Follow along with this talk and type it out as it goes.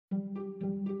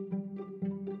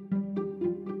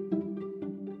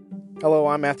Hello,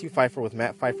 I'm Matthew Pfeiffer with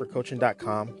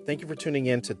MattPfeifferCoaching.com. Thank you for tuning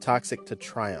in to Toxic to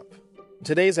Triumph. In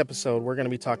today's episode, we're going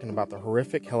to be talking about the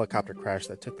horrific helicopter crash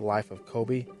that took the life of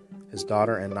Kobe, his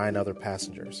daughter, and 9 other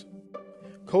passengers.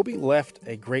 Kobe left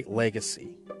a great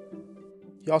legacy.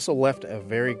 He also left a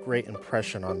very great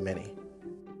impression on many.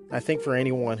 I think for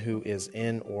anyone who is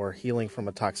in or healing from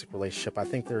a toxic relationship, I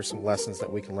think there are some lessons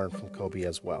that we can learn from Kobe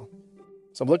as well.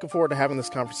 So I'm looking forward to having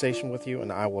this conversation with you,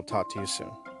 and I will talk to you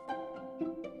soon.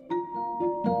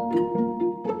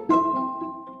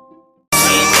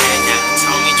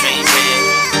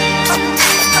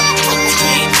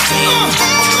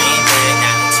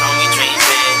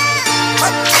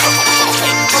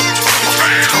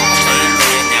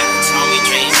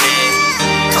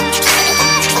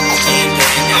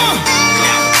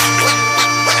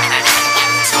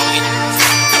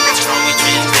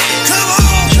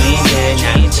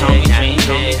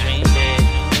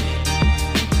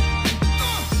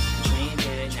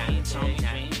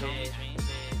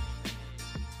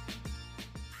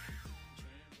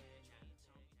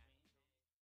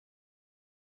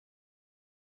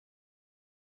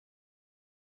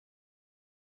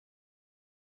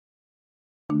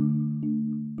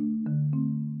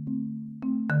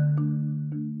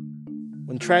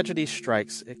 When tragedy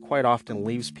strikes, it quite often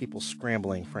leaves people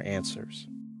scrambling for answers.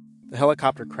 The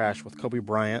helicopter crash with Kobe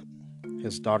Bryant,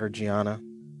 his daughter Gianna,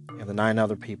 and the 9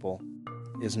 other people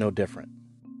is no different.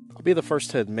 I'll be the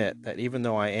first to admit that even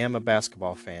though I am a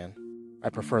basketball fan, I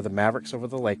prefer the Mavericks over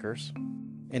the Lakers,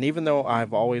 and even though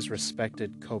I've always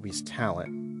respected Kobe's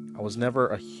talent, I was never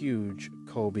a huge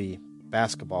Kobe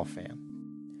basketball fan.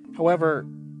 However,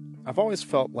 I've always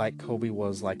felt like Kobe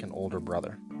was like an older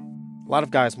brother. A lot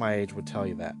of guys my age would tell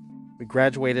you that. We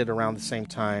graduated around the same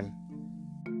time.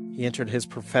 He entered his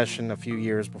profession a few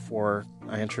years before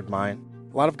I entered mine.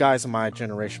 A lot of guys in my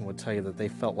generation would tell you that they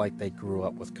felt like they grew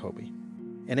up with Kobe.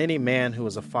 And any man who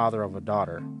was a father of a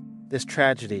daughter, this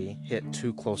tragedy hit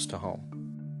too close to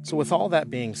home. So with all that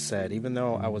being said, even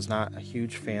though I was not a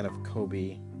huge fan of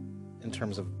Kobe in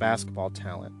terms of basketball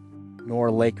talent, nor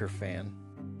a Laker fan,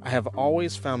 I have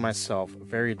always found myself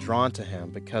very drawn to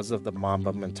him because of the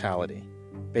Mamba mentality,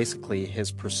 basically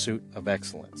his pursuit of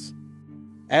excellence.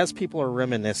 As people are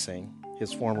reminiscing,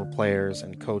 his former players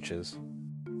and coaches,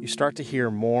 you start to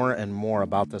hear more and more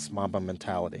about this Mamba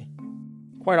mentality.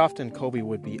 Quite often, Kobe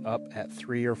would be up at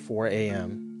 3 or 4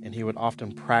 a.m., and he would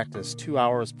often practice 2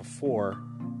 hours before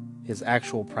his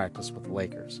actual practice with the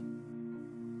Lakers.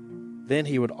 Then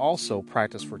he would also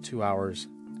practice for 2 hours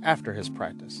after his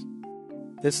practice.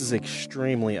 This is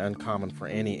extremely uncommon for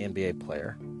any NBA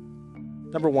player.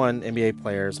 Number one, NBA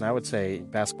players, and I would say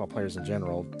basketball players in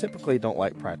general, typically don't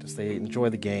like practice. They enjoy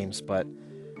the games, but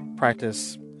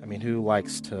practice, who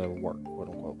likes to work, quote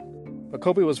unquote. But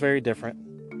Kobe was very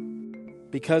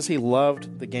different. Because he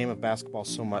loved the game of basketball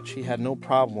so much, he had no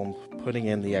problem putting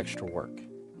in the extra work.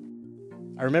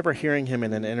 I remember hearing him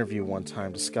in an interview one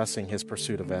time discussing his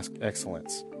pursuit of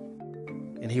excellence.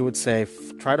 And he would say,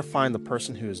 try to find the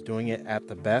person who is doing it at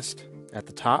the best, at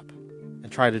the top,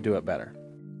 and try to do it better.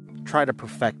 Try to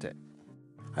perfect it.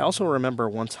 I also remember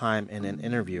one time in an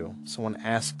interview, someone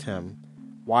asked him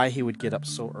why he would get up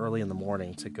so early in the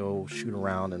morning to go shoot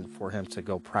around and for him to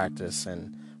go practice,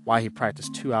 and why he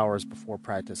practiced 2 hours before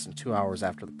practice and 2 hours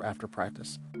after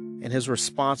practice. And his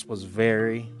response was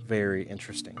very, very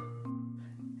interesting.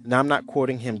 Now, I'm not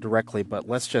quoting him directly, but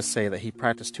let's just say that he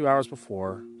practiced 2 hours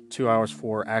before, 2 hours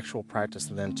for actual practice,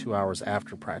 and then 2 hours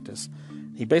after practice.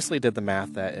 He basically did the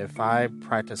math that if I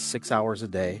practice 6 hours a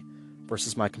day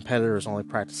versus my competitors only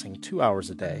practicing 2 hours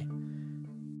a day,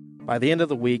 by the end of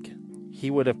the week, he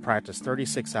would have practiced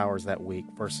 36 hours that week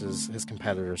versus his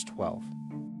competitors 12,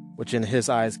 which in his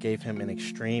eyes gave him an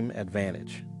extreme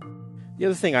advantage. The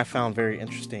other thing I found very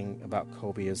interesting about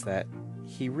Kobe is that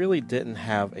he really didn't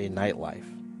have a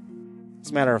nightlife. As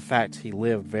a matter of fact, he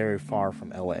lived very far from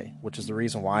LA, which is the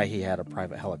reason why he had a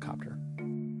private helicopter.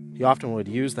 He often would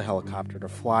use the helicopter to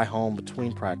fly home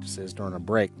between practices during a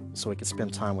break so he could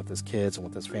spend time with his kids and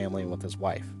with his family and with his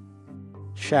wife.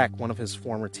 Shaq, one of his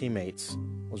former teammates,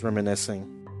 was reminiscing,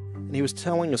 and he was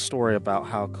telling a story about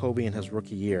how Kobe in his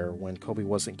rookie year, when Kobe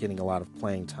wasn't getting a lot of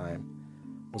playing time,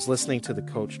 was listening to the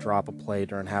coach drop a play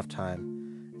during halftime,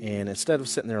 and instead of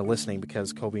sitting there listening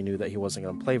because Kobe knew that he wasn't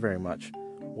going to play very much,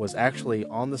 was actually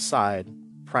on the side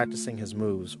practicing his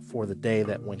moves for the day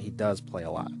that when he does play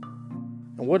a lot.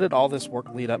 And what did all this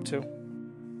work lead up to?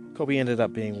 Kobe ended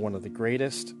up being one of the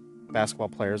greatest basketball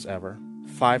players ever,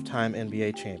 5-time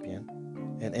NBA champion,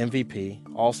 an MVP,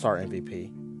 All-Star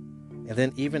MVP, and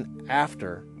then even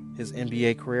after his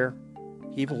NBA career,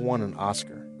 he even won an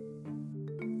Oscar.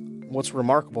 What's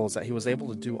remarkable is that he was able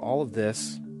to do all of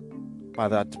this by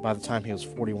the time he was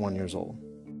 41 years old.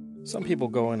 Some people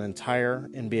go an entire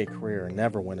NBA career and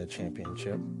never win a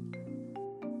championship.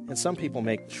 And some people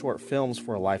make short films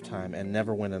for a lifetime and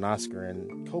never win an Oscar,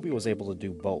 and Kobe was able to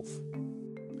do both.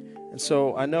 And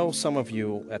so I know some of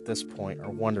you at this point are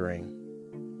wondering,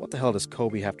 what the hell does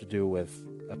Kobe have to do with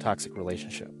a toxic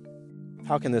relationship?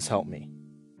 How can this help me?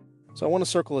 So I want to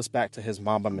circle this back to his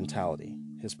Mamba mentality,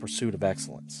 his pursuit of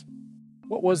excellence.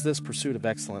 What was this pursuit of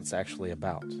excellence actually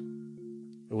about?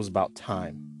 It was about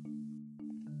time.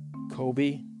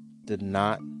 Kobe did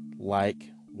not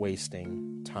like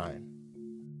wasting time.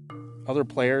 Other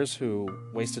players who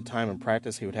wasted time in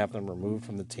practice, he would have them removed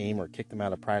from the team or kick them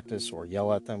out of practice or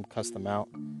yell at them, cuss them out.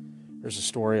 There's a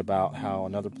story about how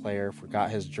another player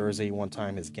forgot his jersey one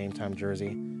time, his game time jersey,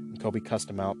 and Kobe cussed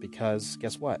him out because,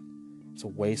 guess what? It's a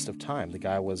waste of time. The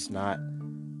guy was not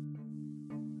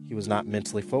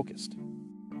mentally focused.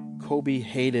 Kobe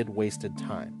hated wasted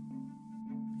time.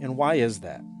 And why is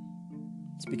that?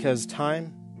 It's because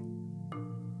time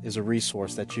is a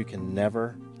resource that you can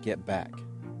never get back.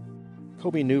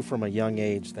 Kobe knew from a young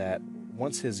age that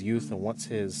once his youth and once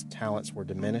his talents were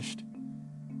diminished,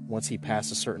 once he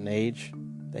passed a certain age,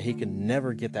 that he could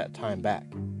never get that time back.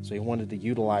 So he wanted to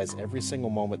utilize every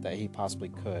single moment that he possibly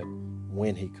could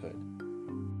when he could.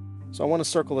 So I want to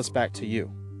circle this back to you,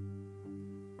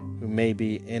 who may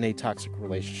be in a toxic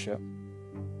relationship,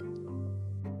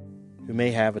 who may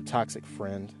have a toxic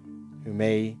friend, who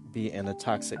may be in a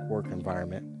toxic work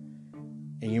environment,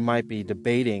 and you might be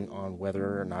debating on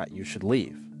whether or not you should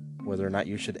leave, whether or not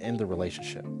you should end the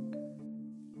relationship.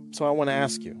 So I want to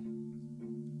ask you,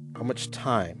 how much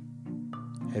time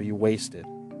have you wasted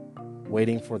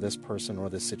waiting for this person or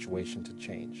this situation to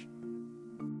change?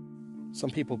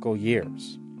 Some people go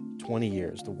years, 20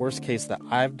 years. The worst case that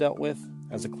I've dealt with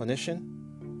as a clinician,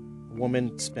 a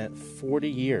woman spent 40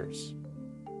 years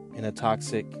in a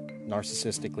toxic,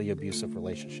 narcissistically abusive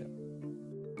relationship.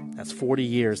 That's 40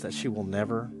 years that she will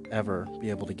never, ever be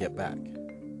able to get back.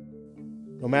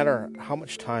 No matter how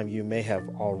much time you may have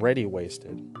already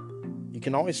wasted, you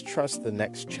can always trust the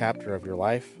next chapter of your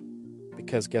life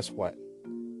because guess what?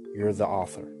 You're the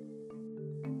author.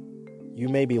 You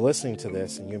may be listening to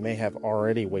this and you may have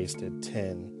already wasted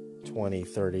 10, 20,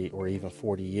 30, or even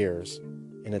 40 years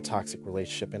in a toxic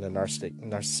relationship, in a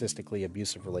narcissistically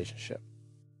abusive relationship.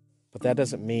 But that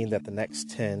doesn't mean that the next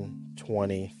 10,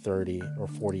 20, 30, or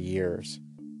 40 years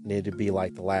need to be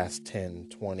like the last 10,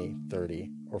 20, 30,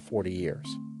 or 40 years.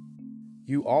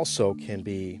 You also can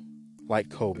be like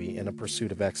Kobe in a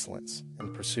pursuit of excellence,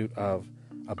 in pursuit of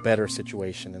a better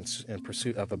situation, in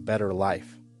pursuit of a better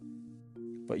life.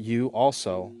 But you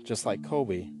also, just like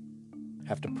Kobe,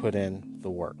 have to put in the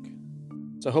work.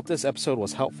 So I hope this episode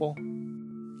was helpful.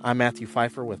 I'm Matthew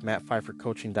Pfeiffer with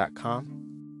MattPfeifferCoaching.com.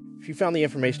 If you found the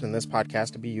information in this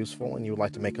podcast to be useful and you would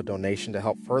like to make a donation to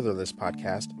help further this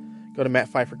podcast, go to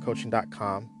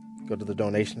MattPfeifferCoaching.com, go to the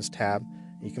donations tab,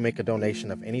 and you can make a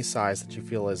donation of any size that you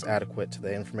feel is adequate to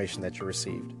the information that you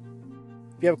received.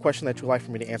 If you have a question that you'd like for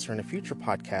me to answer in a future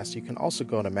podcast, you can also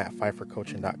go to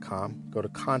MattPfeifferCoaching.com, go to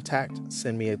contact,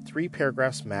 send me 3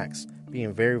 paragraphs max,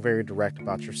 being very, very direct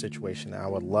about your situation, and I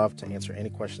would love to answer any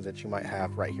questions that you might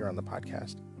have right here on the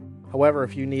podcast. However,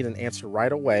 if you need an answer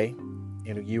right away,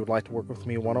 and you would like to work with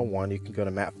me one-on-one, you can go to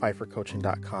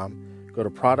MattPfeifferCoaching.com, go to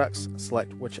products,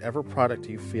 select whichever product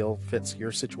you feel fits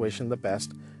your situation the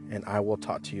best, and I will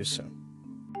talk to you soon.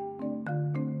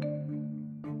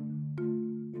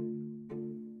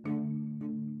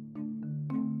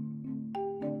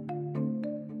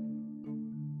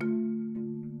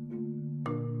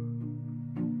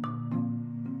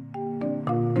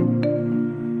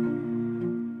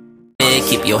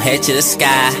 Keep your head to the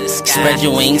sky, spread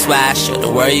your wings wide, show the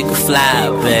world you can fly,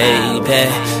 baby.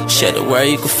 Show the world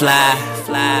you can fly,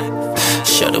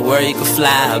 show the world you can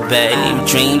fly, baby.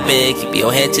 Dream big, keep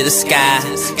your head to the sky,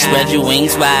 spread your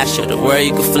wings wide, show the world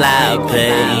you can fly,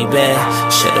 baby.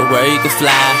 Show the world you can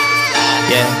fly,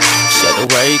 yeah. Show the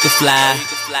world you can fly.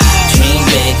 Dream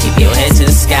big, keep your head to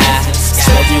the sky,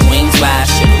 spread your wings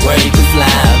wide, show the world you can fly,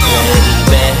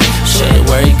 baby. Show the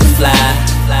world you can fly.